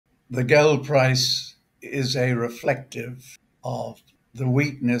The gold price is a reflective of the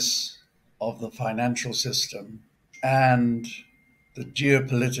weakness of the financial system and the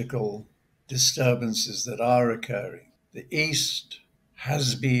geopolitical disturbances that are occurring. The East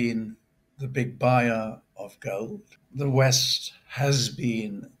has been the big buyer of gold. The West has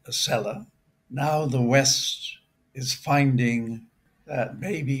been a seller. Now the West is finding that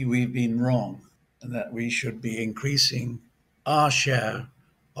maybe we've been wrong and that we should be increasing our share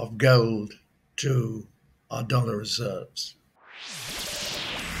of gold to our dollar reserves.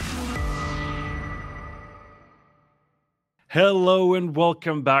 Hello and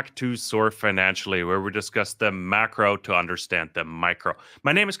welcome back to Soar Financially, where we discuss the macro to understand the micro.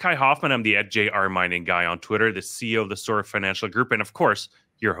 My name is Kai Hoffman. I'm the @JR Mining guy on Twitter, the CEO of the Soar Financial Group, and of course,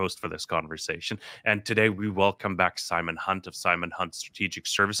 your host for this conversation. And today we welcome back Simon Hunt of Simon Hunt Strategic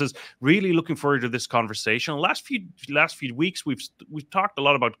Services. Really looking forward to this conversation. Last few weeks we've talked a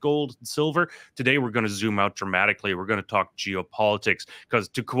lot about gold and silver. Today we're going to zoom out dramatically. We're going to talk geopolitics, because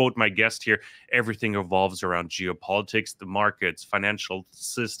to quote my guest here, everything revolves around geopolitics, the markets, financial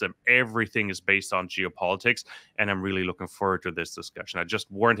system, everything is based on geopolitics. And I'm really looking forward to this discussion. I just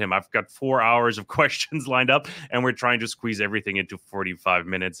warned him, I've got 4 hours of questions lined up, and we're trying to squeeze everything into 45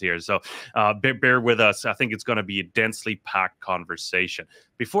 minutes here. So bear with us. I think it's going to be a densely packed conversation.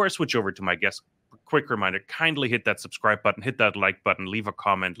 Before I switch over to my guest, quick reminder, kindly hit that subscribe button, hit that like button, leave a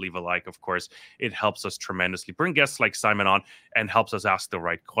comment, leave a like, of course. It helps us tremendously. Bring guests like Simon on and helps us ask the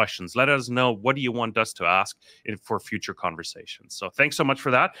right questions. Let us know, what do you want us to ask for future conversations? So thanks so much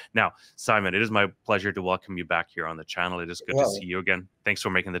for that. Now, Simon, it is my pleasure to welcome you back here on the channel. It is good to see you again. Thanks for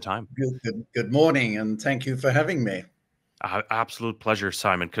making the time. Good morning, and thank you for having me. Absolute pleasure,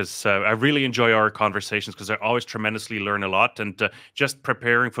 Simon, because I really enjoy our conversations, because I always tremendously learn a lot. And just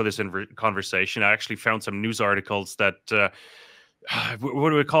preparing for this conversation, I actually found some news articles that, what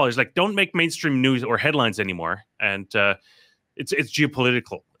do we call it? It's like, don't make mainstream news or headlines anymore. And it's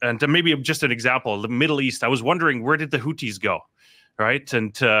geopolitical. And maybe just an example, the Middle East, I was wondering, where did the Houthis go? Right.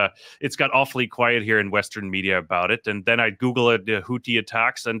 And it's got awfully quiet here in Western media about it. And then I Google it, Houthi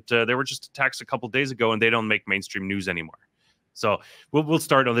attacks, and there were just attacks a couple of days ago, and they don't make mainstream news anymore. So we'll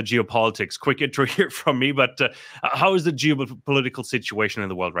start on the geopolitics. Quick intro here from me, but how is the geopolitical situation in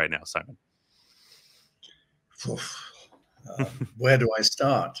the world right now, Simon? Where do I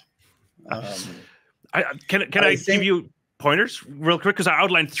start? Can I give you pointers real quick? Because I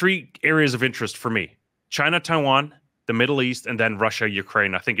outlined 3 areas of interest for me: China, Taiwan, the Middle East, and then Russia,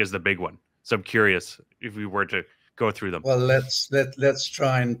 Ukraine, I think, is the big one. So I'm curious if we were to go through them. Well, let's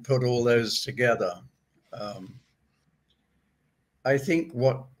try and put all those together. I think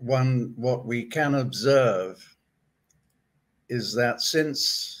what we can observe is that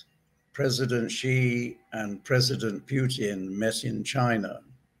since President Xi and President Putin met in China,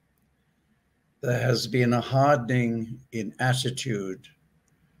 there has been a hardening in attitude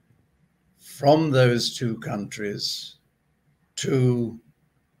from those 2 countries to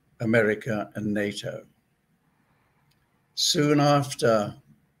America and NATO. Soon after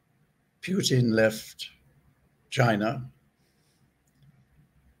Putin left China,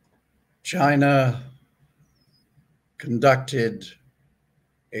 China conducted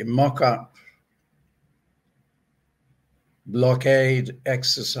a mock-up blockade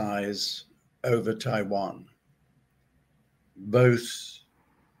exercise over Taiwan, both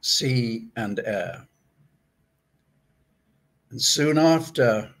sea and air. And soon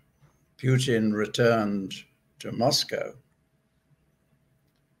after Putin returned to Moscow,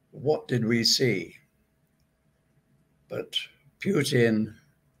 what did we see? But Putin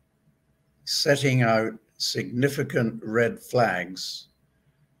setting out significant red flags,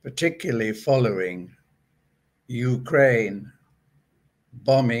 particularly following Ukraine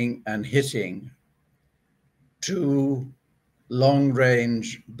bombing and hitting 2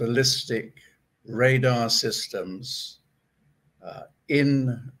 long-range ballistic radar systems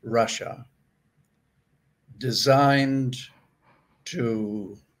in Russia, designed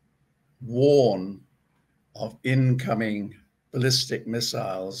to warn of incoming ballistic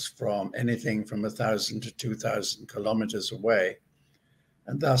missiles from anything from 1,000 to 2,000 kilometers away,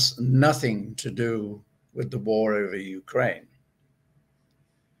 and thus nothing to do with the war over Ukraine.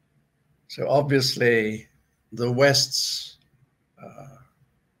 So obviously the West's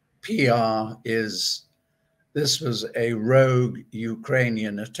PR is, this was a rogue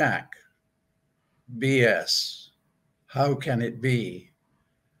Ukrainian attack. BS. How can it be,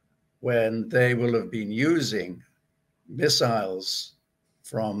 when they will have been using missiles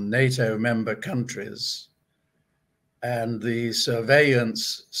from NATO member countries and the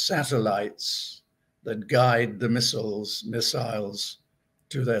surveillance satellites that guide the missiles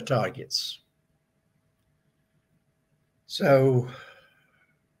to their targets. So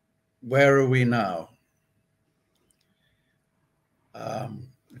where are we now?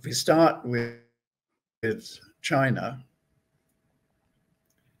 If we start with China,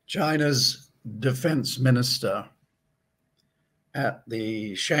 China's defense minister at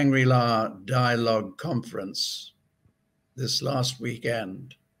the Shangri-La Dialogue Conference this last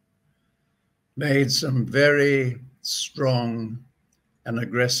weekend made some very strong and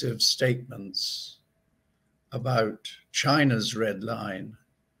aggressive statements about China's red line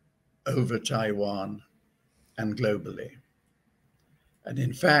over Taiwan and globally. And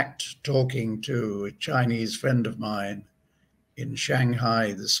in fact, talking to a Chinese friend of mine in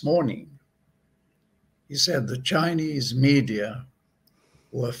Shanghai this morning, he said the Chinese media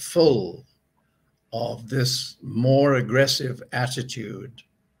were full of this more aggressive attitude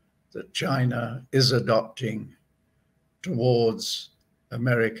that China is adopting towards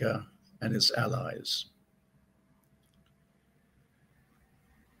America and its allies.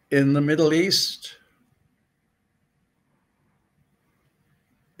 In the Middle East,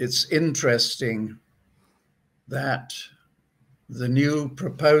 it's interesting that the new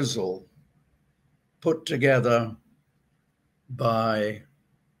proposal put together by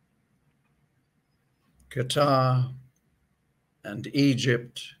Qatar and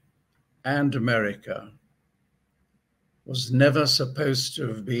Egypt and America was never supposed to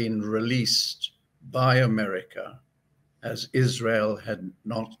have been released by America, as Israel had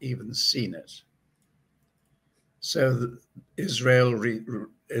not even seen it. So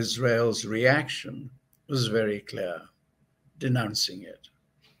Israel's reaction was very clear, denouncing it.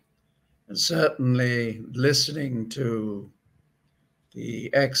 And certainly listening to the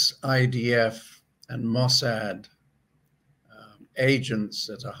ex-IDF and Mossad agents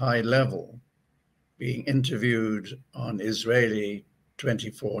at a high level being interviewed on Israeli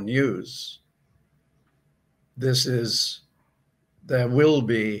 24 News, there will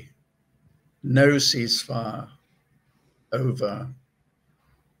be no ceasefire over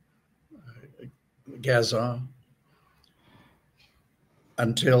Gaza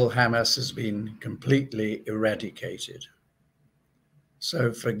until Hamas has been completely eradicated.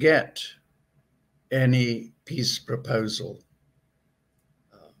 So forget any peace proposal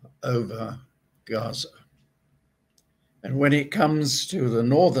over Gaza. And when it comes to the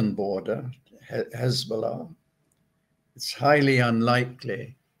northern border, Hezbollah, it's highly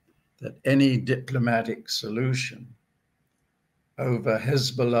unlikely that any diplomatic solution over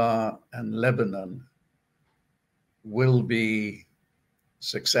Hezbollah and Lebanon will be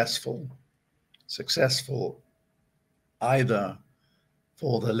successful either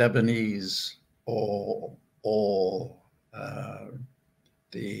for the Lebanese or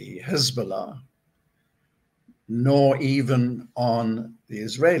the Hezbollah, nor even on the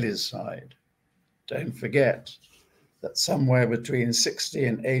Israeli side. Don't forget that somewhere between 60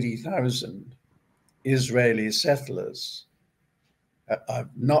 and 80,000 Israeli settlers have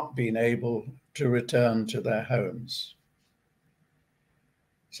not been able to return to their homes.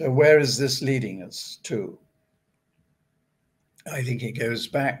 So where is this leading us to? I think it goes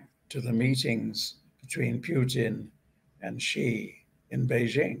back to the meetings between Putin and Xi in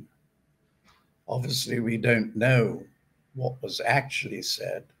Beijing. Obviously, we don't know what was actually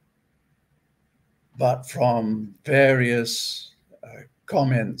said, but from various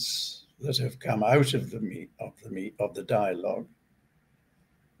comments that have come out of the dialogue,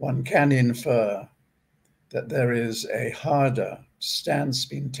 one can infer that there is a harder stance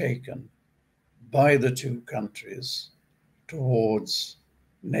being taken by the two countries towards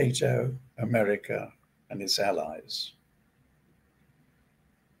NATO, America, and its allies.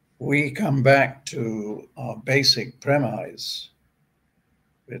 We come back to our basic premise,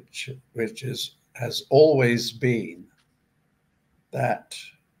 which has always been that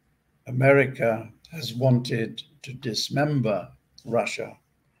America has wanted to dismember Russia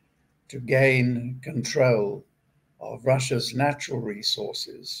to gain control of Russia's natural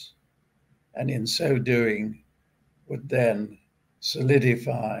resources, and in so doing would then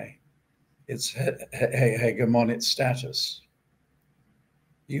solidify its hegemonic status.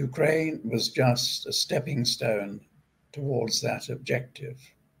 Ukraine was just a stepping stone towards that objective.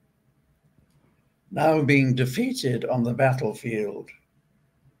 Now being defeated on the battlefield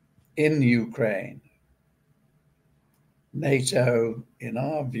in Ukraine, NATO, in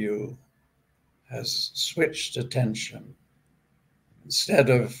our view, has switched attention. Instead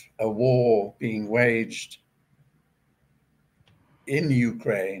of a war being waged in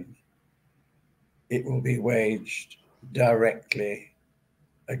Ukraine, it will be waged directly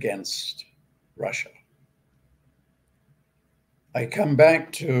against Russia. I come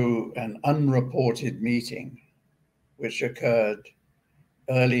back to an unreported meeting which occurred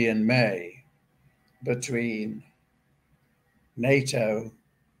early in May between NATO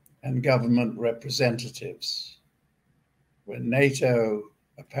and government representatives, when NATO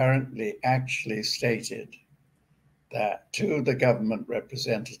apparently actually stated that to the government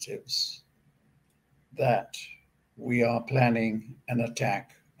representatives that we are planning an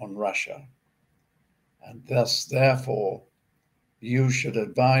attack on Russia, and thus, therefore, you should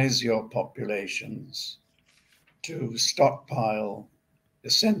advise your populations to stockpile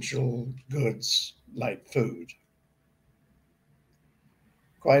essential goods like food.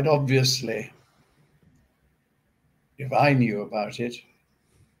 Quite obviously, if I knew about it,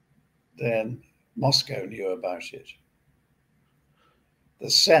 then Moscow knew about it.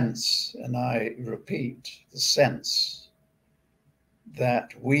 The sense, and I repeat, the sense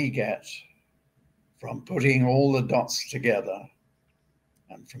that we get from putting all the dots together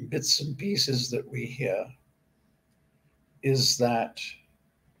and from bits and pieces that we hear is that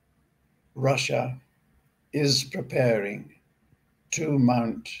Russia is preparing to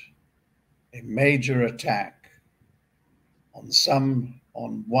mount a major attack on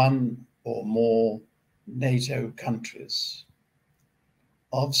one or more NATO countries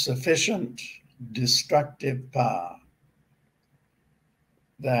of sufficient destructive power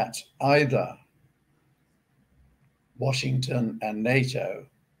that either Washington and NATO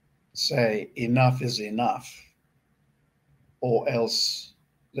say enough is enough, or else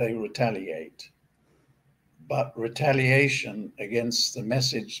they retaliate. But retaliation against the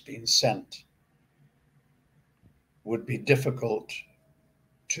message being sent would be difficult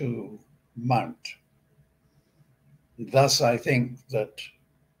to mount. Thus, I think that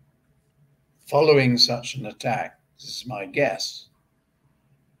following such an attack, this is my guess,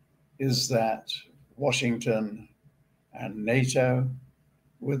 is that Washington and NATO,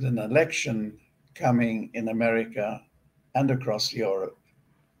 with an election coming in America and across Europe,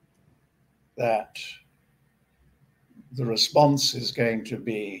 that the response is going to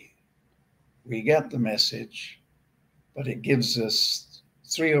be, we get the message, but it gives us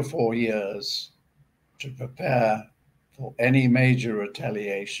 3 or 4 years to prepare for any major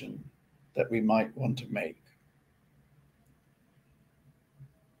retaliation that we might want to make.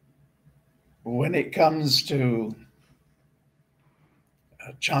 When it comes to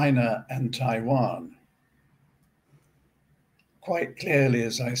China and Taiwan, quite clearly,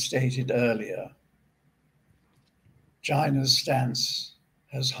 as I stated earlier, China's stance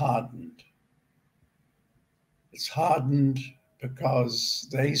has hardened. It's hardened because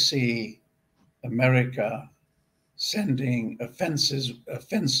they see America sending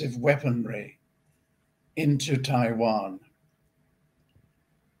offensive weaponry into Taiwan,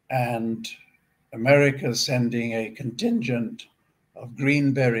 and America sending a contingent of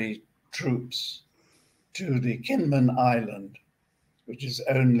Greenberry troops to the Kinmen Island, which is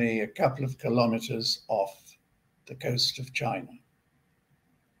only a couple of kilometers off the coast of China.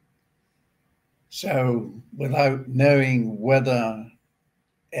 So, without knowing whether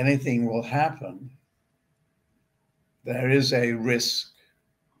anything will happen, there is a risk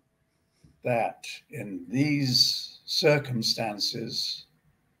that in these circumstances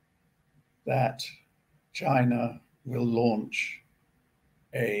that China will launch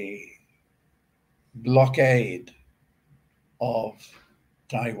a blockade of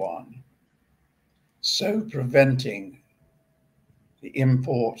Taiwan, so preventing the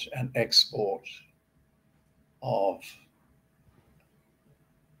import and export of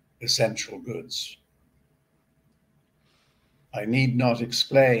essential goods. I need not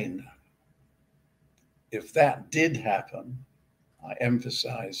explain, if that did happen, I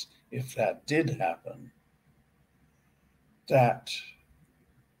emphasize, if that did happen, that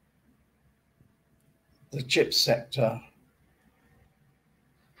the chip sector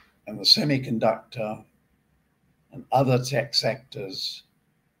and the semiconductor and other tech sectors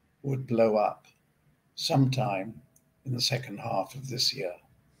would blow up sometime in the second half of this year.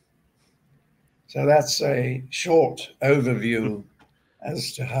 So that's a short overview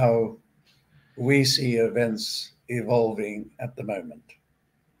as to how we see events evolving at the moment.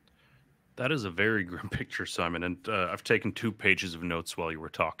 That is a very grim picture, Simon, and I've taken 2 pages of notes while you were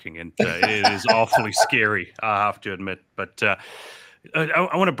talking, and it is awfully scary, I have to admit. But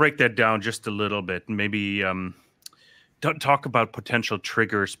I want to break that down just a little bit, maybe talk about potential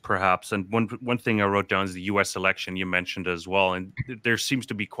triggers, perhaps. And one thing I wrote down is the U.S. election you mentioned as well, and there seems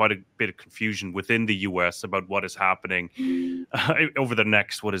to be quite a bit of confusion within the U.S. about what is happening over the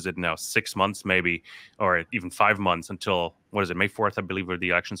next, what is it now, 6 months maybe, or even 5 months until, what is it, May 4th, I believe, or the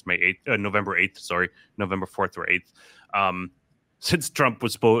elections, November 8th, sorry, November 4th or 8th. since Trump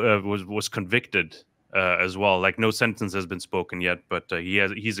was convicted as well. Like, no sentence has been spoken yet, but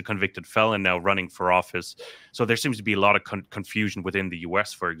he's a convicted felon now running for office. So there seems to be a lot of confusion within the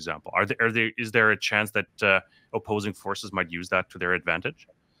U.S., for example. Is there a chance that opposing forces might use that to their advantage?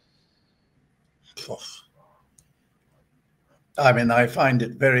 I mean, I find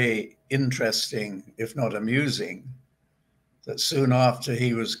it very interesting, if not amusing, that soon after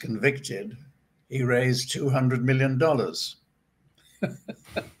he was convicted, he raised $200 million.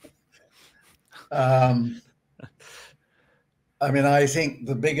 I mean, I think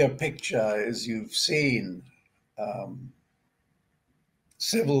the bigger picture is you've seen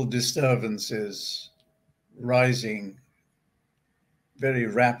civil disturbances rising very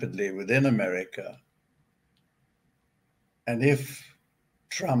rapidly within America. And if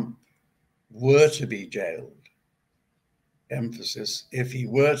Trump were to be jailed, emphasis, if he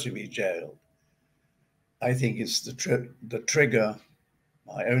were to be jailed, I think it's the trigger.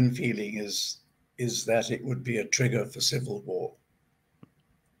 My own feeling is that it would be a trigger for civil war.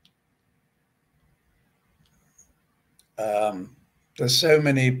 There's so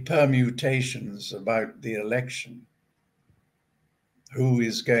many permutations about the election. Who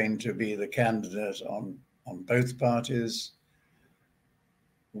is going to be the candidate on both parties?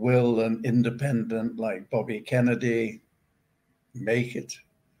 Will an independent like Bobby Kennedy make it?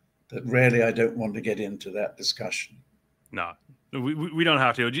 But really, I don't want to get into that discussion. No, we don't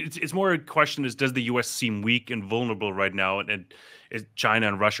have to. It's more a question is, does the U.S. seem weak and vulnerable right now? And is China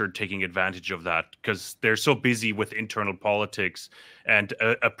and Russia are taking advantage of that because they're so busy with internal politics and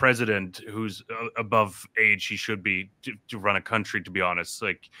a president who's above age he should be to run a country, to be honest.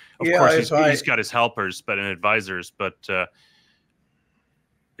 Like, of course, he's got his helpers and advisors, but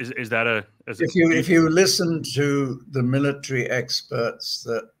is that if you listen to the military experts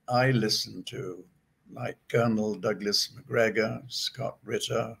that I listen to, like Colonel Douglas Macgregor, Scott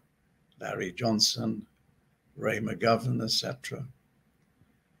Ritter, Larry Johnson, Ray McGovern, etc.,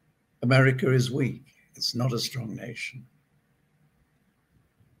 America is weak. It's not a strong nation.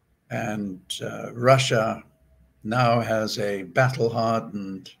 And Russia now has a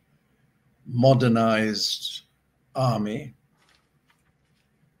battle-hardened, modernized army.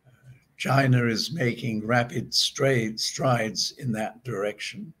 China is making rapid strides in that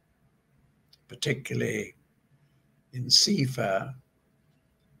direction, particularly in seafare,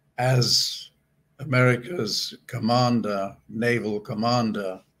 as America's naval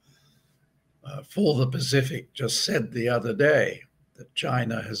commander for the Pacific just said the other day that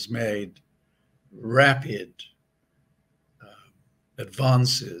China has made rapid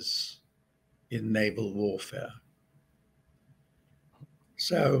advances in naval warfare.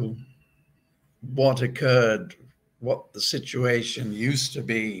 So what the situation used to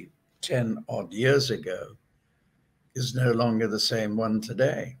be 10 odd years ago is no longer the same one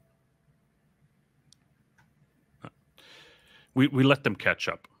today. We let them catch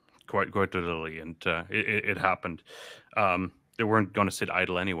up quite literally, and it happened. They weren't going to sit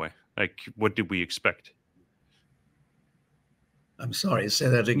idle anyway. Like, what did we expect? I'm sorry, say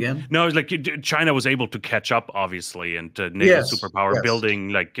that again. No, it's like China was able to catch up, obviously, and naval superpower building,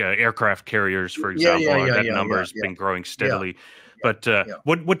 like aircraft carriers, for example. That number has been growing steadily. But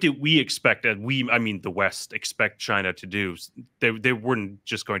what did we expect? And I mean, the West expect China to do? They weren't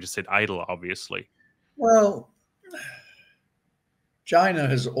just going to sit idle, obviously. Well, China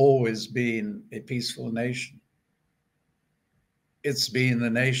has always been a peaceful nation. It's been the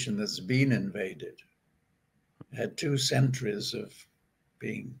nation that's been invaded. It had 2 centuries of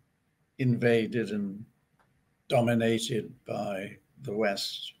being invaded and dominated by the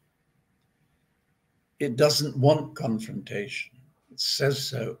West. It doesn't want confrontation. It says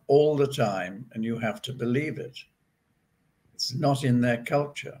so all the time, and you have to believe it. It's not in their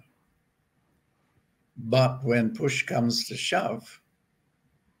culture. But when push comes to shove,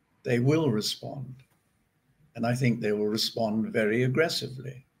 they will respond. And I think they will respond very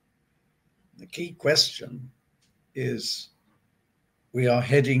aggressively. The key question is, we are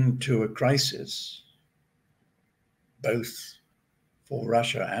heading to a crisis, both for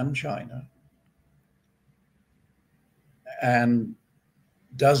Russia and China. And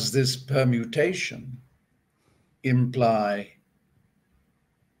does this permutation imply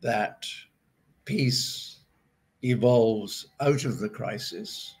that peace evolves out of the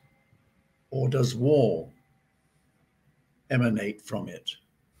crisis, or does war emanate from it?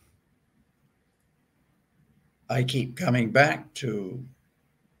 I keep coming back to,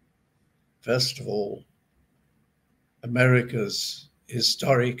 first of all, America's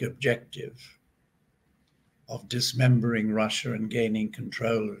historic objective of dismembering Russia and gaining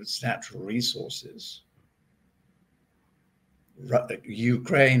control of its natural resources.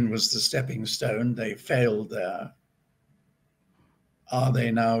 Ukraine was the stepping stone. They failed there. Are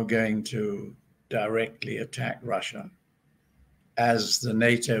they now going to directly attack Russia, as the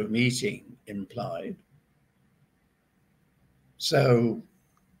NATO meeting implied? So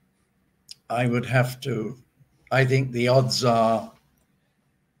I think the odds are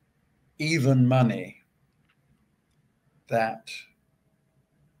even money that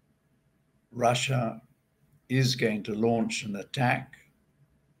Russia is going to launch an attack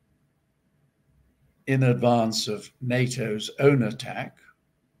in advance of NATO's own attack.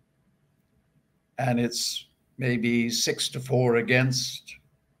 And it's maybe 6-4 against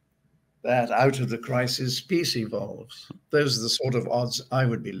that. Out of the crisis, peace evolves. Those are the sort of odds I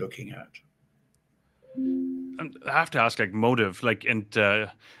would be looking at. I have to ask, like, motive, like, and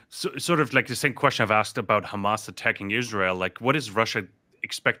sort of like the same question I've asked about Hamas attacking Israel. Like, what is Russia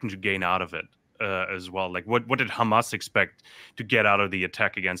expecting to gain out of it as well? Like, what did Hamas expect to get out of the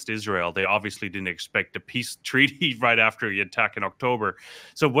attack against Israel? They obviously didn't expect a peace treaty right after the attack in October.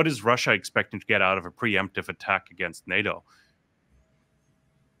 So what is Russia expecting to get out of a preemptive attack against NATO?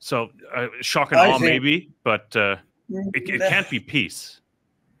 So shock and awe, maybe, but it can't be peace.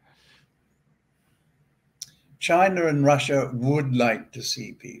 China and Russia would like to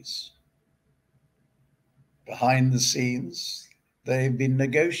see peace. Behind the scenes, they've been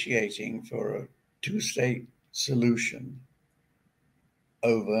negotiating for a two-state solution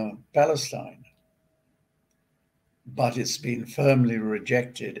over Palestine. But it's been firmly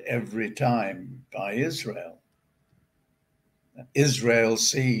rejected every time by Israel. Israel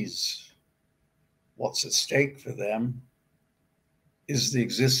sees what's at stake for them is the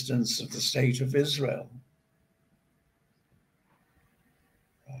existence of the state of Israel.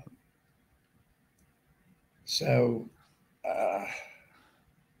 So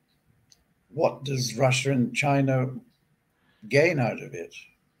what does Russia and China gain out of it?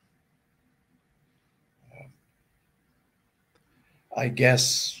 I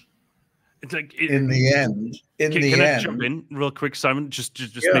guess it's like in the end. Can I jump in real quick, Simon? Just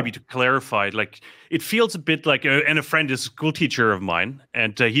yeah. Maybe to clarify, like, it feels a bit like, and a friend is a school teacher of mine,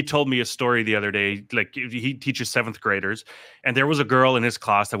 and he told me a story the other day. Like, he teaches 7th graders, and there was a girl in his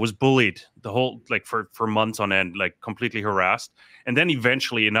class that was bullied the whole, like, for months on end, like completely harassed. And then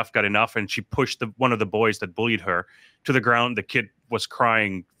eventually enough got enough, and she pushed one of the boys that bullied her to the ground. The kid was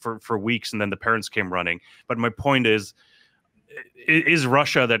crying for weeks, and then the parents came running. But my point is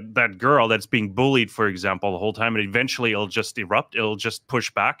Russia that girl that's being bullied, for example, the whole time, and eventually it'll just erupt, it'll just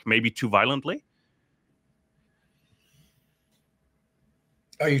push back, maybe too violently?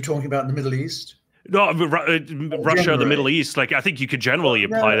 Are you talking about in the Middle East? No, Russia, the Middle East. Like, I think you could generally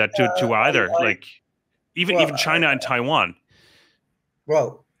apply that to either, like even China and Taiwan.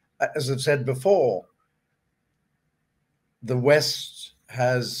 Well, as I've said before, the West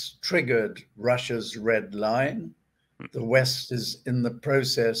has triggered Russia's red line. The West is in the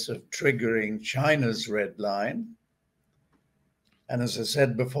process of triggering China's red line. And as I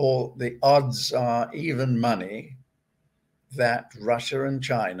said before, the odds are even money that Russia and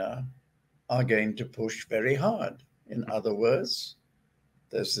China are going to push very hard. In other words,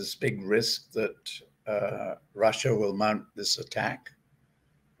 there's this big risk that Russia will mount this attack.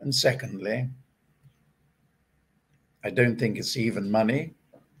 And secondly, I don't think it's even money,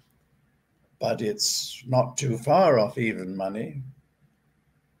 but it's not too far off even money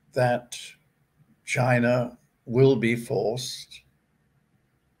that China will be forced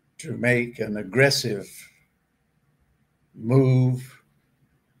to make an aggressive move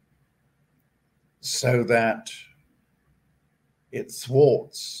so that it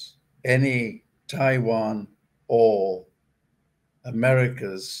thwarts any Taiwan or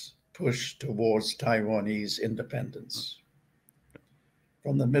America's push towards Taiwanese independence.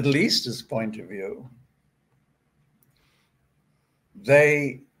 From the Middle Easters' point of view,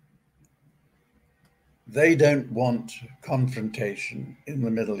 they don't want confrontation in the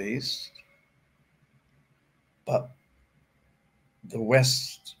Middle East, but the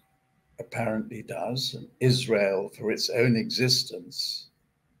West apparently does, and Israel, for its own existence,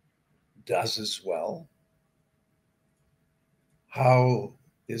 does as well. How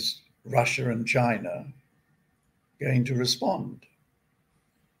is Russia and China going to respond?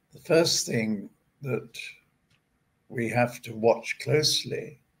 The first thing that we have to watch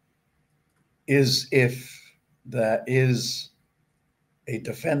closely is if there is a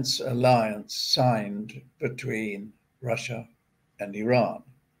defense alliance signed between Russia and Iran.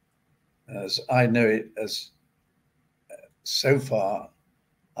 As I know it, as so far,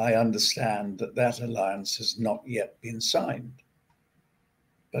 I understand that alliance has not yet been signed.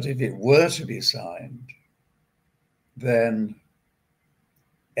 But if it were to be signed, then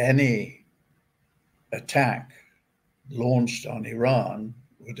any attack launched on Iran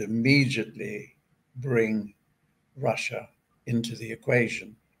would immediately bring Russia into the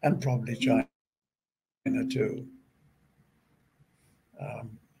equation, and probably China too.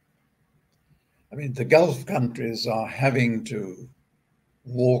 I mean, the Gulf countries are having to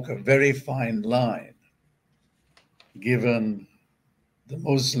walk a very fine line, given the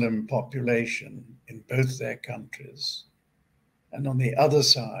Muslim population in both their countries, and on the other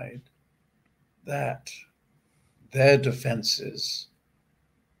side, that their defenses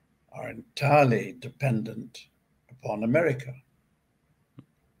are entirely dependent upon America,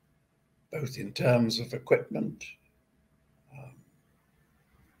 both in terms of equipment,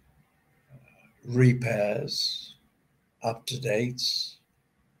 repairs, up-to-dates,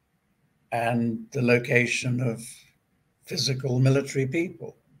 and the location of physical military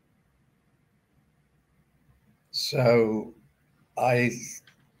people. So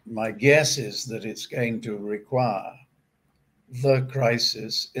my guess is that it's going to require the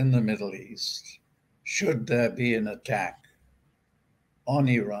crisis in the Middle East, should there be an attack on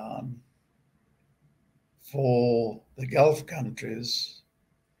Iran, for the Gulf countries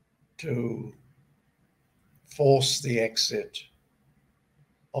to force the exit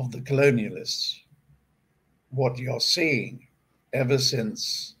of the colonialists. What you're seeing ever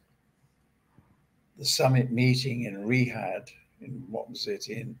since the summit meeting in Riyadh,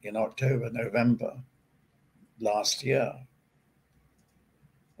 in October, November last year,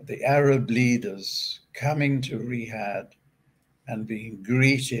 the Arab leaders coming to Riyadh and being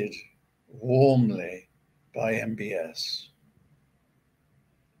greeted warmly by MBS.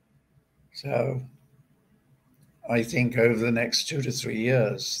 So I think over the next 2 to 3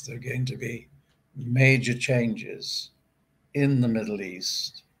 years, there are going to be major changes in the Middle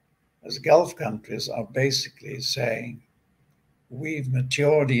East, as Gulf countries are basically saying, we've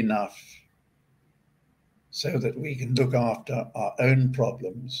matured enough so that we can look after our own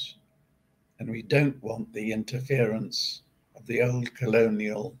problems, and we don't want the interference of the old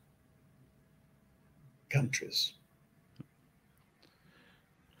colonial countries.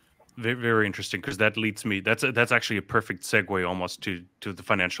 Very, very interesting, because that leads me. That's actually a perfect segue almost to the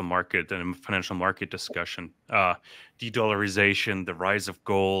financial market and financial market discussion. De-dollarization, the rise of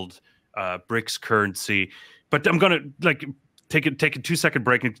gold, BRICS currency. But I'm gonna take a 2-second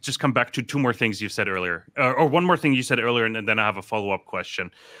break and just come back to two more things you said earlier, or one more thing you said earlier, and then I have a follow-up question.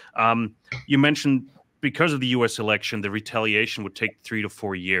 You mentioned, because of the U.S. election, the retaliation would take 3 to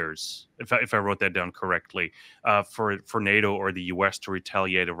 4 years, if I wrote that down correctly, for NATO or the U.S. to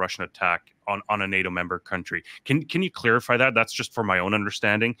retaliate a Russian attack on a NATO member country. Can you clarify that? That's just for my own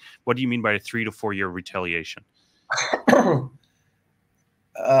understanding. What do you mean by a 3 to 4 year retaliation?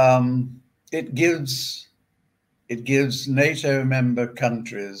 It gives NATO member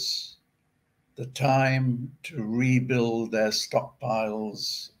countries the time to rebuild their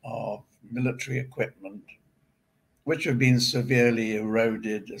stockpiles of military equipment, which have been severely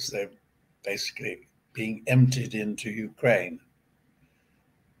eroded as they're basically being emptied into Ukraine,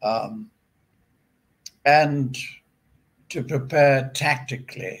 and to prepare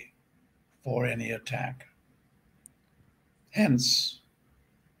tactically for any attack. Hence,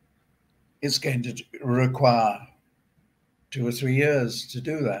 it's going to require 2 or 3 years to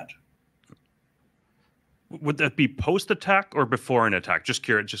do that. Would that be post-attack or before an attack? Just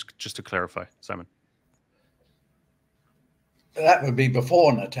curious, just to clarify, Simon. That would be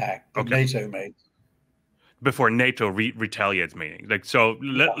before an attack that Okay. NATO made. Before NATO retaliates, meaning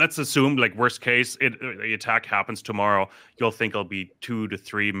let's assume, worst case, the attack happens tomorrow. You'll think it'll be 2 to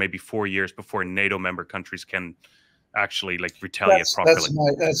 3, maybe 4 years before NATO member countries can actually retaliate properly.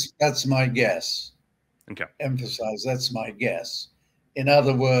 That's my guess. Okay. Emphasize, that's my guess. In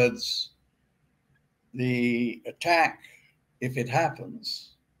other words, the attack, if it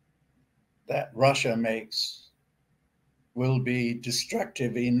happens, that Russia makes will be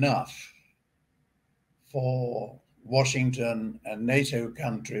destructive enough for Washington and NATO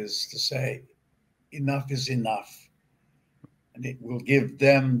countries to say, enough is enough. And it will give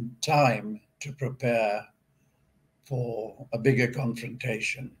them time to prepare for a bigger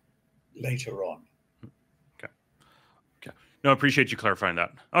confrontation later on. Okay. No, I appreciate you clarifying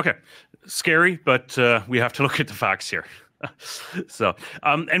that. Okay. Scary, but we have to look at the facts here. So,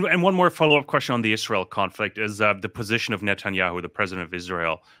 and one more follow-up question on the Israel conflict is the position of Netanyahu, the president of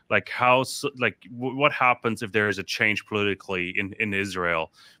Israel. What happens if there is a change politically in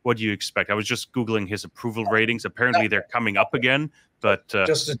Israel? What do you expect? I was just Googling his approval ratings. Apparently, they're coming up again, but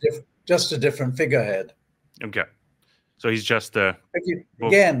just a different figurehead. Okay, so he's just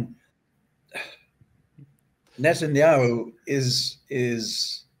again. Netanyahu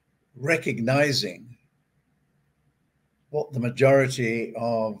is recognizing what the majority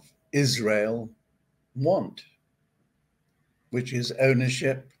of Israel want, which is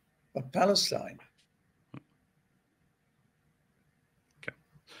ownership of Palestine. Okay.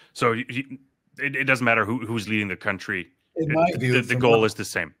 So it doesn't matter who's leading the country. In my view, the goal is the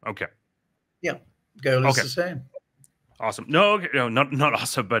same. Okay. Yeah, goal is the same. Awesome. No, okay, no, not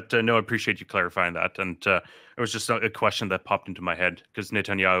awesome, but no, I appreciate you clarifying that. And it was just a question that popped into my head because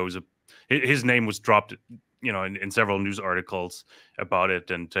Netanyahu was his name was dropped, in several news articles about it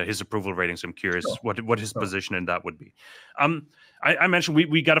and his approval ratings. I'm curious what his position in that would be. I mentioned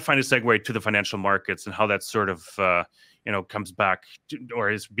we got to find a segue to the financial markets and how that sort of comes back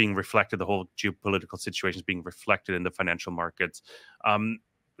or is being reflected. The whole geopolitical situation is being reflected in the financial markets.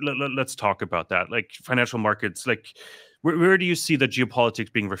 Let's talk about that. Like financial markets, like where do you see the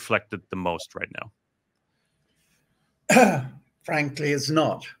geopolitics being reflected the most right now? Frankly, it's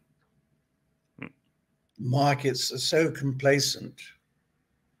not. Markets are so complacent.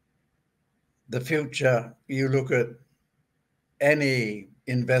 The future, you look at any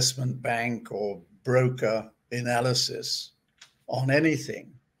investment bank or broker analysis on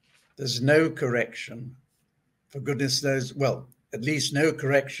anything, there's no correction, for goodness knows, well, at least no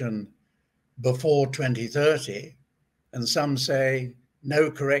correction before 2030, and some say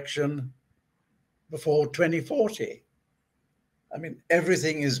no correction before 2040. I mean,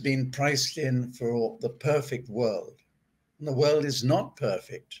 everything has been priced in for the perfect world. And the world is not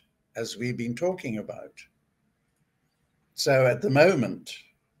perfect, as we've been talking about. So at the moment,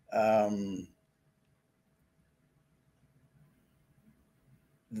 the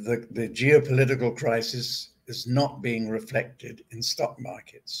geopolitical crisis is not being reflected in stock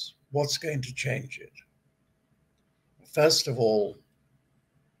markets. What's going to change it? First of all,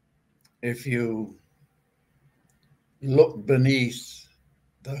 if you look beneath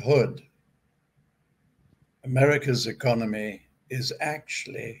the hood, America's economy is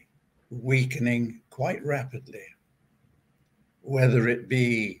actually weakening quite rapidly, whether it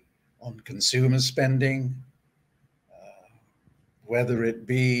be on consumer spending, whether it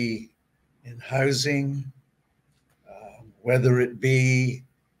be in housing, whether it be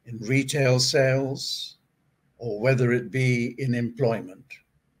in retail sales, or whether it be in employment.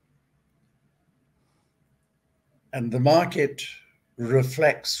 And the market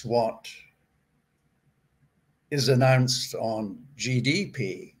reflects what is announced on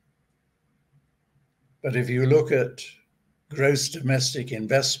GDP. But if you look at gross domestic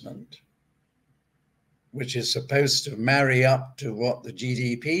investment, which is supposed to marry up to what the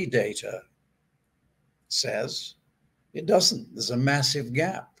GDP data says, it doesn't. There's a massive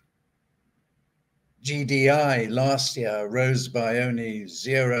gap. GDI last year rose by only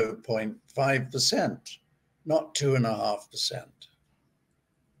 0.5%, not 2.5%.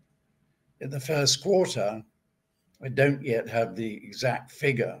 In the first quarter, I don't yet have the exact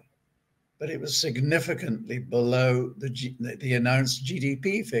figure, but it was significantly below the announced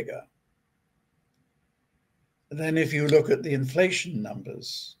GDP figure. And then if you look at the inflation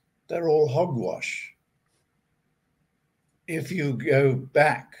numbers, they're all hogwash. If you go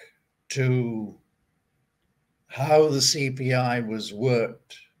back to how the CPI was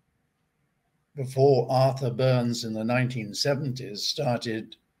worked before Arthur Burns in the 1970s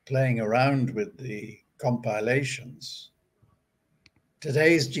started playing around with the compilations,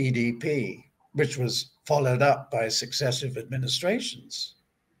 today's GDP, which was followed up by successive administrations,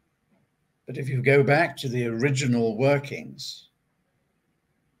 but if you go back to the original workings,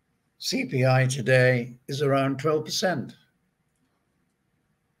 CPI today is around 12%.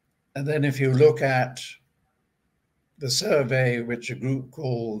 And then if you look at the survey, which a group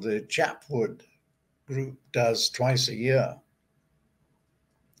called the Chapwood Group does twice a year,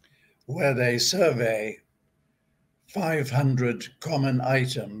 where they survey 500 common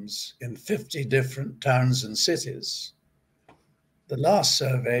items in 50 different towns and cities. The last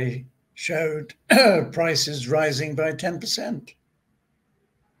survey showed prices rising by 10%.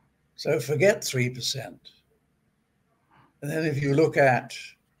 So forget 3%. And then if you look at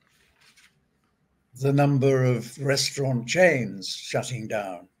the number of restaurant chains shutting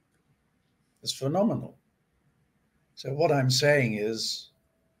down, it's phenomenal. So what I'm saying is,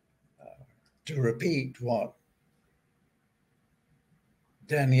 to repeat what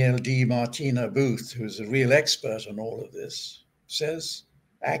Danielle D. Martina Booth, who's a real expert on all of this, says,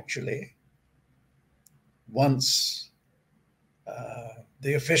 actually, once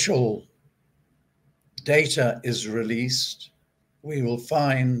the official data is released, we will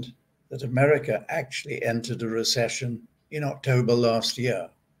find that America actually entered a recession in October last year.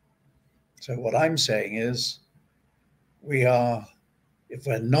 So what I'm saying is we are, if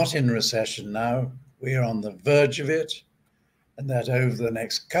we're not in recession now, we are on the verge of it, and that over the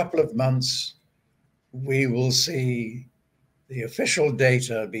next couple of months, we will see the official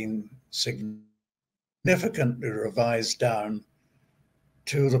data being significantly revised down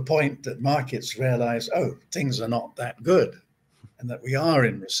to the point that markets realize, oh, things are not that good, and that we are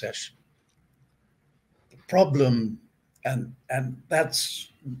in recession. The problem, and that's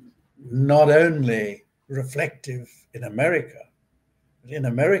not only reflective in America, but in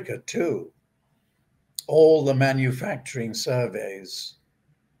America too, all the manufacturing surveys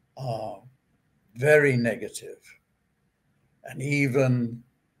are very negative. And even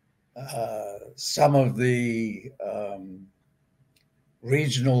some of the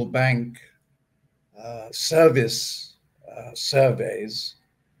regional bank service surveys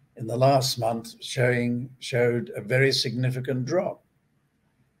in the last month showed a very significant drop.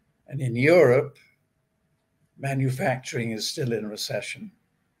 And in Europe, manufacturing is still in recession.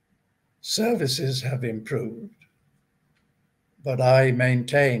 Services have improved, but I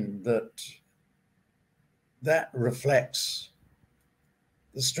maintain that that reflects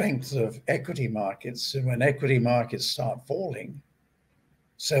the strength of equity markets. And when equity markets start falling,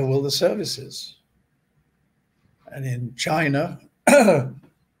 so will the services. And in China,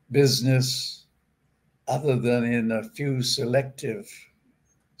 business, other than in a few selective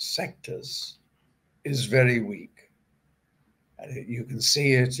sectors, is very weak. And you can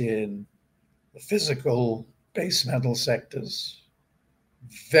see it in the physical base metal sectors,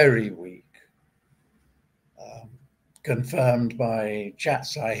 very weak. Confirmed by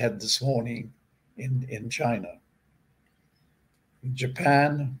chats I had this morning in China. In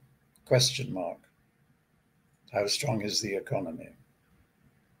Japan, question mark. How strong is the economy?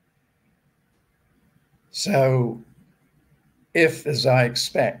 So if, as I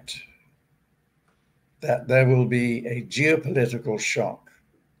expect, that there will be a geopolitical shock,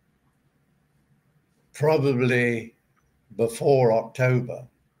 probably before October,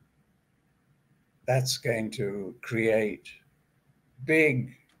 that's going to create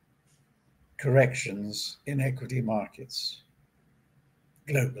big corrections in equity markets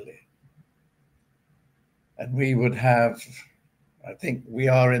globally. And we would have, I think we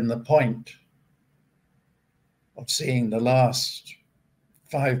are in the point of seeing the last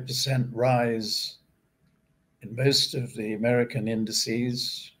 5% rise in most of the American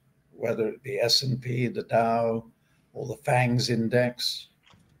indices, whether it be S&P, the Dow, or the FANGs index.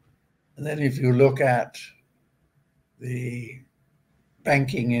 And then if you look at the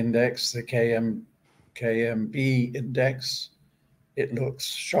banking index, the KMB index, it looks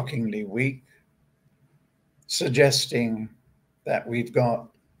shockingly weak, suggesting that we've got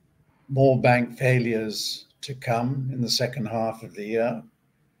more bank failures to come in the second half of the year,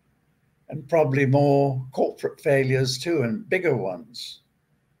 and probably more corporate failures too, and bigger ones.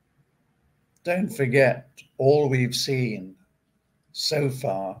 Don't forget, all we've seen so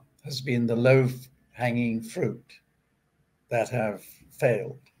far has been the low-hanging fruit that have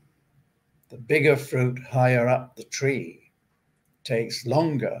failed. The bigger fruit higher up the tree takes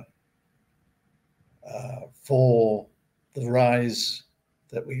longer for the rise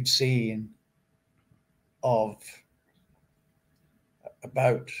that we've seen of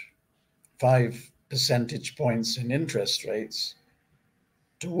about 5 percentage points in interest rates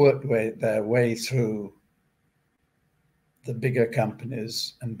to work their way through the bigger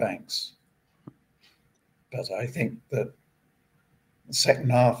companies and banks. But I think that the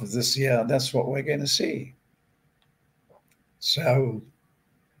second half of this year, that's what we're going to see. So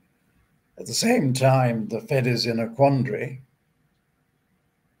at the same time, the Fed is in a quandary.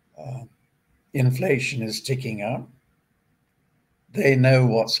 Inflation is ticking up. They know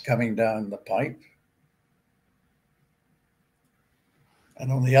what's coming down the pipe.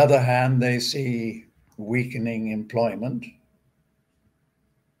 And on the other hand, they see weakening employment.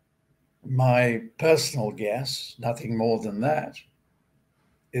 My personal guess, nothing more than that,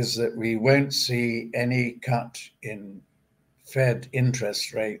 is that we won't see any cut in Fed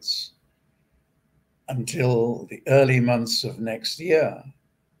interest rates until the early months of next year,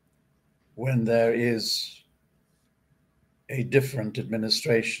 when there is a different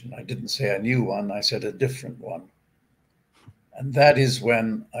administration. I didn't say a new one, I said a different one. And that is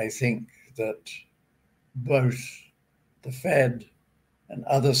when I think that both the Fed and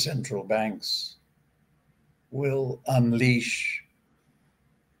other central banks will unleash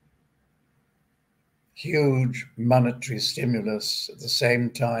huge monetary stimulus at the same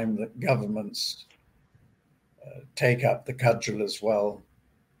time that governments take up the cudgel as well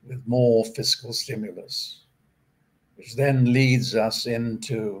with more fiscal stimulus, which then leads us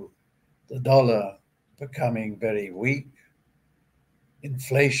into the dollar becoming very weak,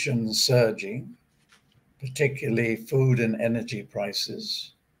 inflation surging, particularly food and energy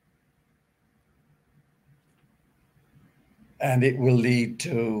prices, and it will lead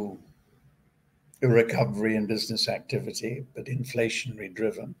to a recovery in business activity, but inflationary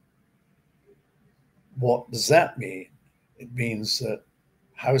driven. What does that mean? It means that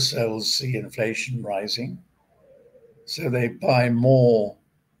households see inflation rising, so they buy more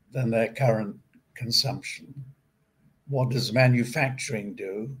than their current consumption. What does manufacturing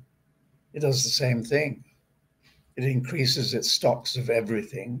do? It does the same thing. It increases its stocks of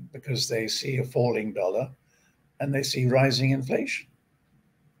everything because they see a falling dollar and they see rising inflation.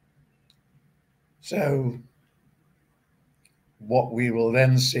 So what we will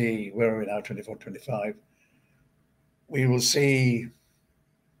then see, where are we now, 24, 25, we will see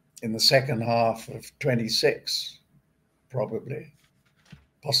in the second half of 26, probably,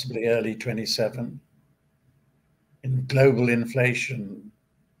 possibly early 27, in global inflation,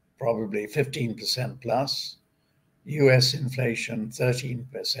 probably 15% plus, US inflation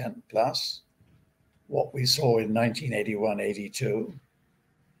 13% plus, what we saw in 1981, 82.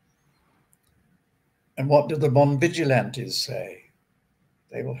 And what do the bond vigilantes say?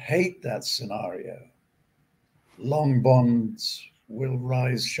 They will hate that scenario. Long bonds will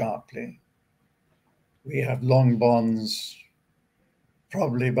rise sharply. We have long bonds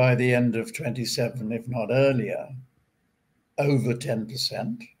probably by the end of 27, if not earlier, over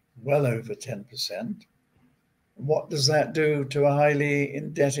 10%, well over 10%. What does that do to a highly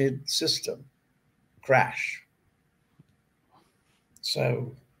indebted system? Crash.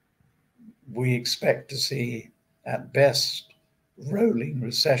 So we expect to see, at best, rolling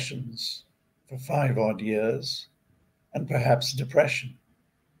recessions for 5 odd years, and perhaps depression,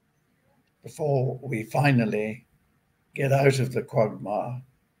 before we finally get out of the quagmire.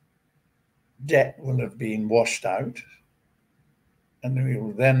 Debt will have been washed out, and we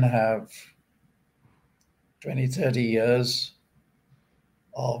will then have 20, 30 years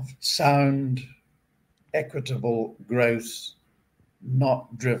of sound, equitable growth,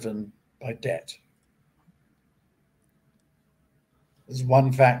 not driven by debt. There's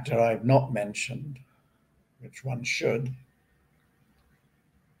one factor I've not mentioned, which one should,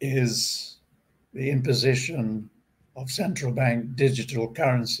 is the imposition of central bank digital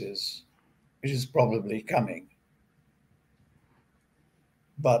currencies, which is probably coming.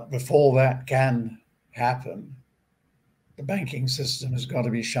 But before that can happen, the banking system has got to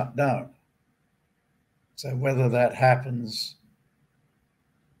be shut down. So whether that happens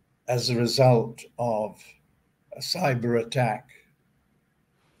as a result of a cyber attack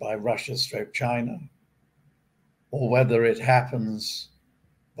by Russia/China, or whether it happens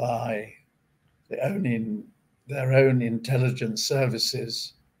by their own intelligence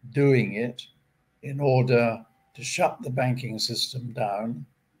services doing it in order to shut the banking system down,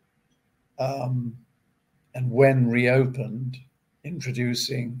 and when reopened,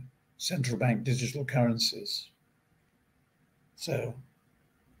 introducing central bank digital currencies. So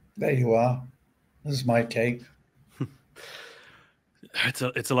there you are. This is my take.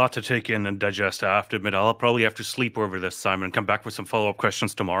 It's a lot to take in and digest. I have to admit, I'll probably have to sleep over this, Simon, and come back with some follow-up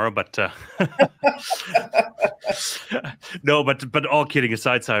questions tomorrow. But no, but all kidding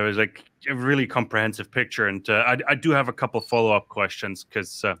aside, Simon, it was like a really comprehensive picture, and I do have a couple follow-up questions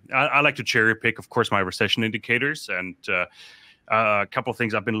because I like to cherry pick, of course, my recession indicators, and a couple of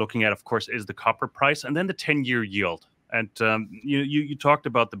things I've been looking at, of course, is the copper price and then the 10-year yield. And you talked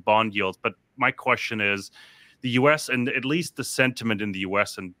about the bond yields, but my question is, the U.S. and at least the sentiment in the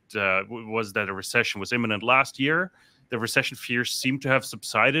U.S. and was that a recession was imminent last year. The recession fears seem to have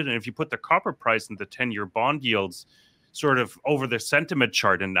subsided, and if you put the copper price and the 10-year bond yields sort of over the sentiment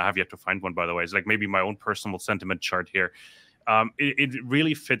chart, and I have yet to find one, by the way, it's like maybe my own personal sentiment chart here. It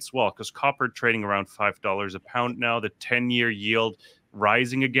really fits well because copper trading around $5 a pound now. The 10-year yield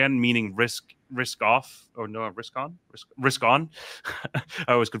rising again, meaning risk off, or no, risk on.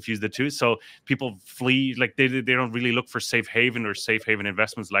 I always confuse the two. So people flee, like they don't really look for safe haven or safe haven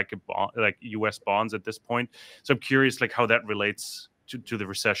investments like U.S. bonds at this point. So I'm curious, like how that relates to the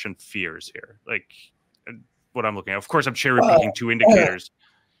recession fears here, like what I'm looking at. Of course, I'm cherry picking two indicators.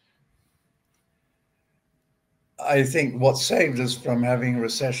 I think what saved us from having a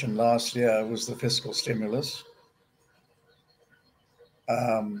recession last year was the fiscal stimulus.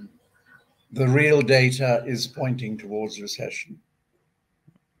 The real data is pointing towards recession.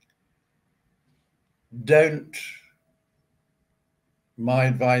 My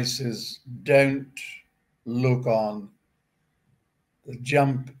advice is don't look on the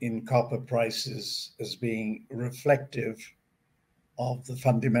jump in copper prices as being reflective of the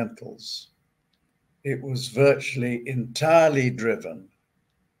fundamentals. It was virtually entirely driven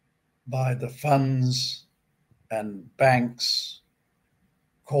by the funds and banks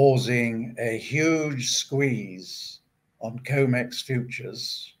causing a huge squeeze on COMEX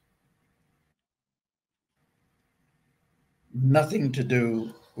futures, nothing to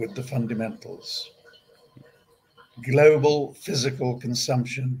do with the fundamentals. Global physical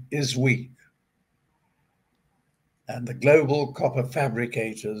consumption is weak, and the global copper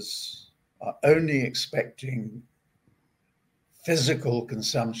fabricators are only expecting physical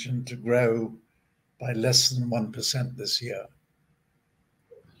consumption to grow by less than 1% this year.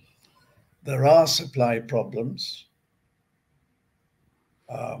 There are supply problems.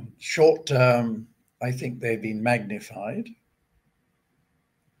 Short term, I think they've been magnified.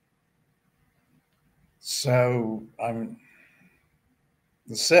 So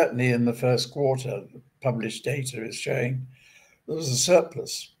certainly in the first quarter, the published data is showing there was a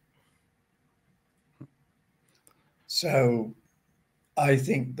surplus. So I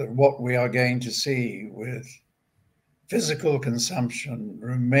think that what we are going to see with physical consumption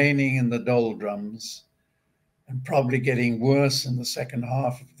remaining in the doldrums and probably getting worse in the second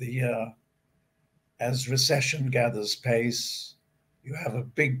half of the year as recession gathers pace, you have a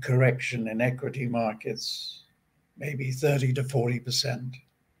big correction in equity markets, maybe 30 to 40%.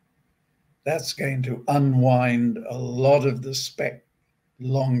 That's going to unwind a lot of the spec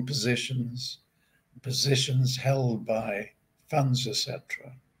long positions held by funds,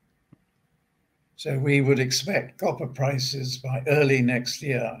 etc. So we would expect copper prices by early next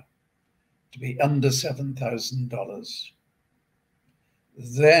year to be under $7,000.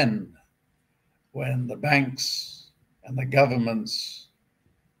 Then, when the banks and the governments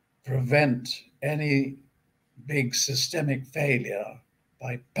prevent any big systemic failure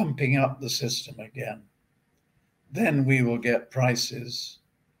by pumping up the system again, then we will get prices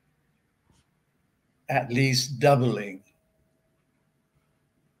at least doubling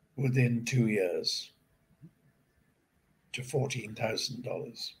within 2 years to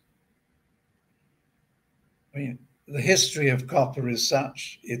 $14,000. I mean, the history of copper is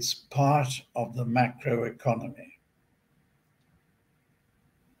such, it's part of the macroeconomy.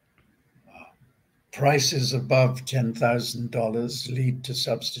 Prices above $10,000 lead to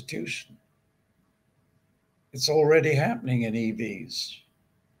substitution. It's already happening in EVs.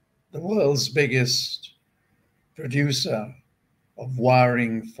 The world's biggest producer of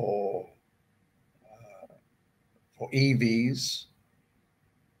wiring for EVs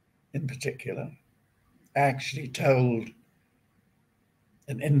in particular actually told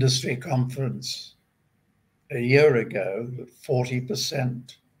an industry conference a year ago that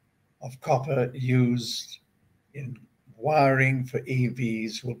 40% of copper used in wiring for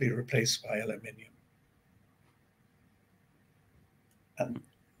EVs will be replaced by aluminium. And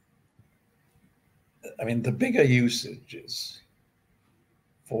I mean, the bigger usages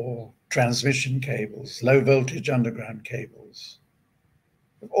for transmission cables, low voltage underground cables,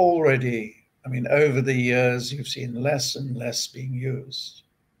 have already, I mean, over the years, you've seen less and less being used.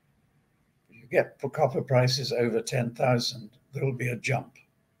 If you get for copper prices over 10,000, there will be a jump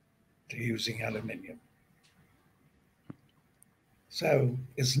to using aluminium. So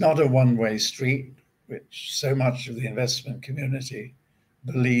it's not a one-way street, which so much of the investment community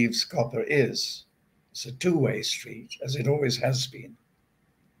believes copper is. It's a two-way street, as it always has been.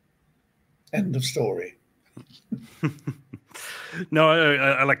 End of story. No,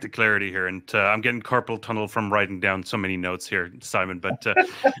 I like the clarity here, and I'm getting carpal tunnel from writing down so many notes here, Simon. But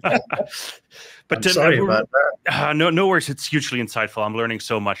I'm sorry about that. No worries. It's hugely insightful. I'm learning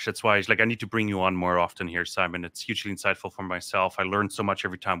so much. That's why I need to bring you on more often here, Simon. It's hugely insightful for myself. I learn so much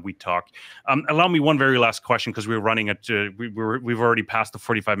every time we talk. Allow me one very last question, because we're running at we've already passed the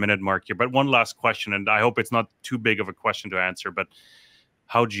 45-minute mark here. But one last question, and I hope it's not too big of a question to answer. But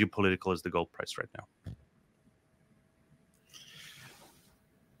how geopolitical is the gold price right now?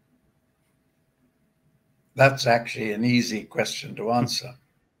 That's actually an easy question to answer.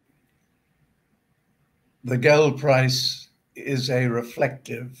 The gold price is a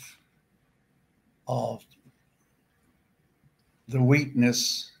reflective of the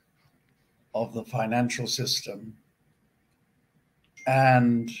weakness of the financial system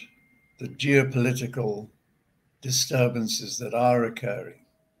and the geopolitical disturbances that are occurring.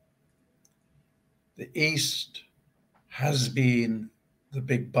 The East has been the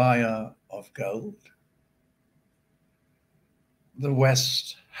big buyer of gold. The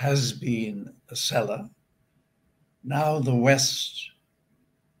West has been a seller. Now the West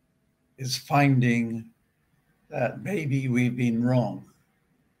is finding that maybe we've been wrong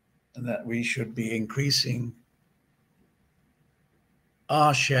and that we should be increasing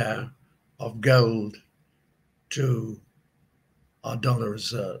our share of gold to our dollar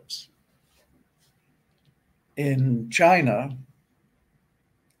reserves. In China,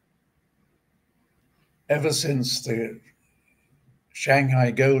 ever since the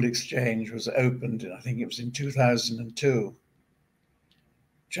Shanghai Gold Exchange was opened, I think it was in 2002,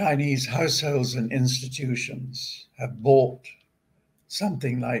 Chinese households and institutions have bought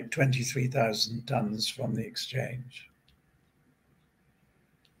something like 23,000 tons from the exchange.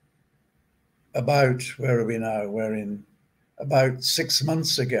 About, where are we now? We're in about 6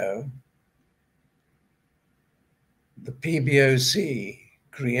 months ago, the PBOC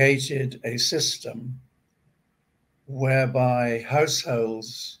created a system whereby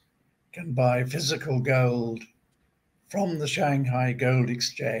households can buy physical gold from the Shanghai Gold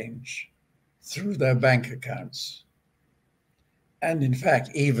Exchange through their bank accounts, and in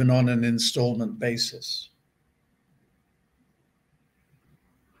fact, even on an installment basis.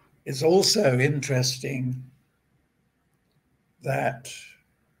 It's also interesting that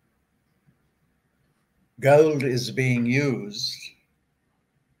gold is being used,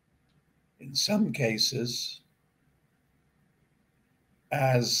 in some cases,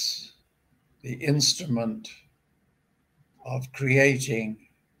 as the instrument of creating,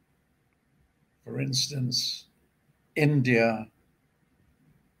 for instance, India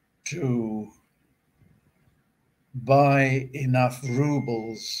to buy enough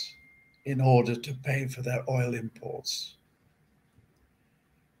rubles in order to pay for their oil imports.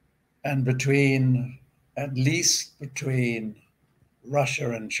 And at least between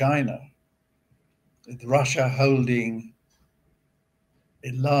Russia and China, with Russia holding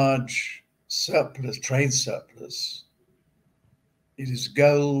a large surplus, trade surplus, it is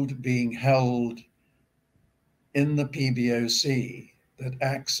gold being held in the PBOC that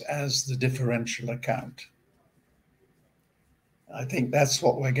acts as the differential account. I think that's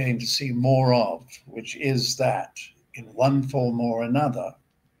what we're going to see more of, which is that in one form or another,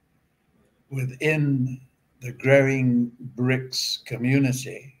 within the growing BRICS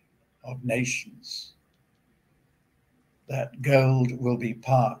community of nations, that gold will be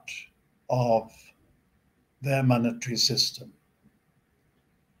part of their monetary system.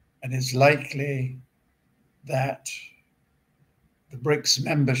 And it's likely that the BRICS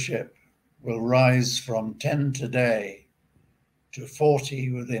membership will rise from 10 today to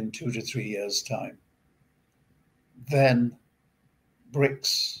 40 within 2 to 3 years' time. Then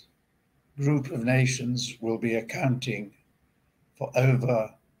BRICS group of nations will be accounting for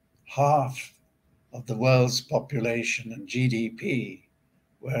over half of the world's population and GDP,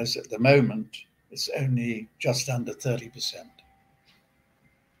 whereas at the moment it's only just under 30%.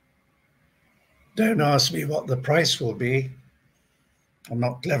 Don't ask me what the price will be. I'm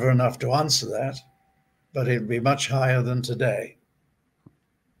not clever enough to answer that, but it'll be much higher than today.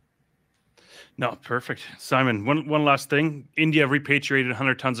 No, perfect. Simon, one last thing. India repatriated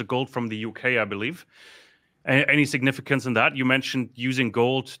 100 tons of gold from the UK, I believe. Any significance in that? You mentioned using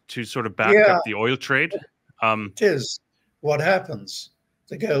gold to sort of back up the oil trade. It is. What happens?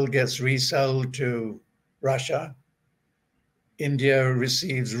 The gold gets resold to Russia. India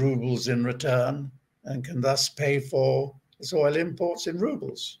receives rubles in return and can thus pay for its oil imports in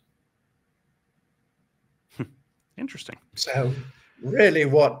rubles. Interesting. So really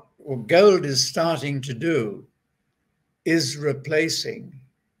what gold is starting to do is replacing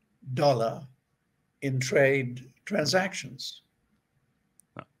dollar in trade transactions.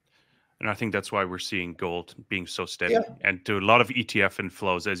 And I think that's why we're seeing gold being so steady. And to a lot of ETF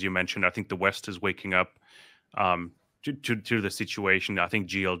inflows, as you mentioned, I think the West is waking up to the situation. I think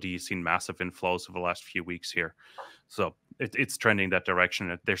GLD has seen massive inflows over the last few weeks here. So it's trending that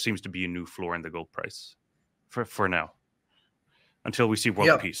direction. There seems to be a new floor in the gold price for now, until we see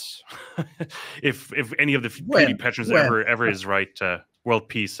world peace. if any of the beauty patrons ever is right, world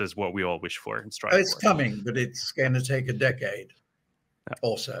peace is what we all wish for and strive for. It's coming, but it's going to take a decade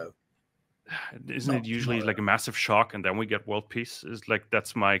or so. Isn't it usually like a massive shock and then we get world peace?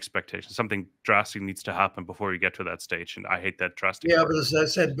 That's my expectation. Something drastic needs to happen before we get to that stage, and I hate that drastic. Yeah, but as I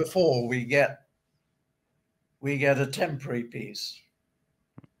said before, we get a temporary peace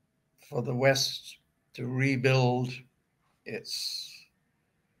for the West to rebuild its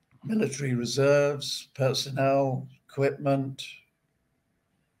military reserves, personnel, equipment,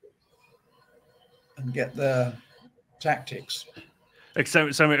 and get their tactics.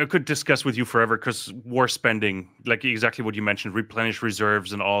 Simon, I could discuss with you forever, because war spending, like exactly what you mentioned, replenish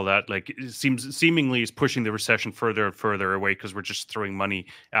reserves and all that, like it seemingly is pushing the recession further and further away, because we're just throwing money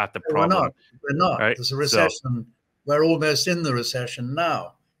at the problem. We're not. Right? There's a recession. We're almost in the recession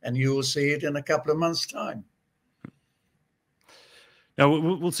now, and you will see it in a couple of months' time. Now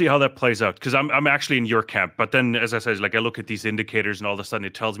we'll see how that plays out, because I'm actually in your camp. But then, as I said, like I look at these indicators, and all of a sudden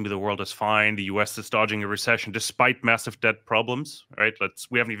it tells me the world is fine. The U.S. is dodging a recession despite massive debt problems. Right?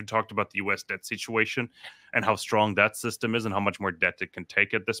 We haven't even talked about the U.S. debt situation and how strong that system is, and how much more debt it can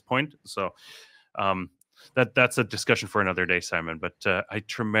take at this point. So that's a discussion for another day, Simon. But I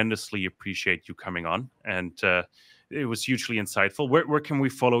tremendously appreciate you coming on, and it was hugely insightful. Where can we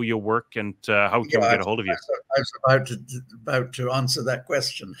follow your work, and how can we get a hold of you? I was about to answer that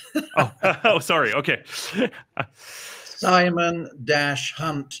question. Oh, sorry. Okay.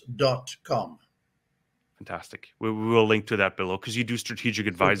 Simon-Hunt.com. Fantastic. We will link to that below, because you do strategic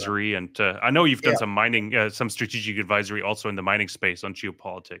advisory, and I know you've done some mining, some strategic advisory also in the mining space on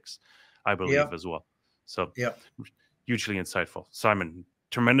geopolitics, I believe, as well. So hugely insightful. Simon,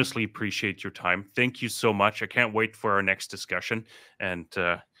 tremendously appreciate your time. Thank you so much. I can't wait for our next discussion, and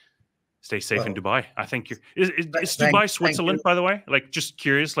stay safe in Dubai. I think is Dubai Switzerland, by the way? Like, just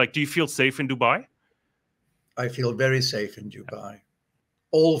curious, like, do you feel safe in Dubai? I feel very safe in Dubai.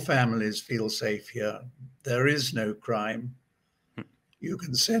 All families feel safe here. There is no crime. You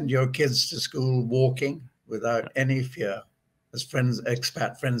can send your kids to school walking without any fear, as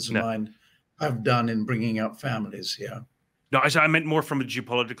expat friends of mine have done in bringing up families here. No, I meant more from a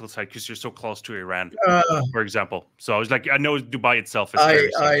geopolitical side, because you're so close to Iran, for example. So I was like, I know Dubai itself is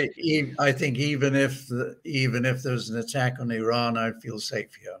very safe. I think even if there's an attack on Iran, I feel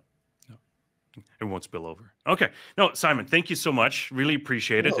safe here. No, it won't spill over. Okay. No, Simon, thank you so much. Really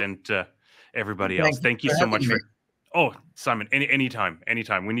appreciate it. And everybody else, thank you so much for... Oh, Simon, anytime.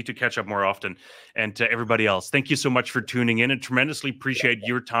 We need to catch up more often. And to everybody else, thank you so much for tuning in, and tremendously appreciate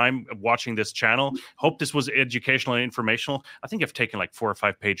your time watching this channel. Hope this was educational and informational. I think I've taken like 4 or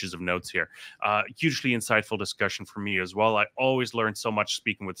 5 pages of notes here. Hugely insightful discussion for me as well. I always learn so much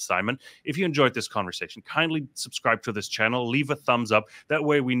speaking with Simon. If you enjoyed this conversation, kindly subscribe to this channel, leave a thumbs up. That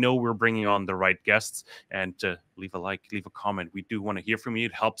way we know we're bringing on the right guests, and leave a like, leave a comment. We do want to hear from you.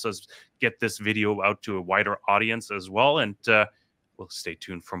 It helps us get this video out to a wider audience as well. And we'll stay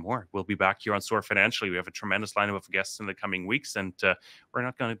tuned for more. We'll be back here on Soar Financially. We have a tremendous lineup of guests in the coming weeks, and we're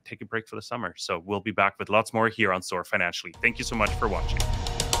not going to take a break for the summer. So we'll be back with lots more here on Soar Financially. Thank you so much for watching.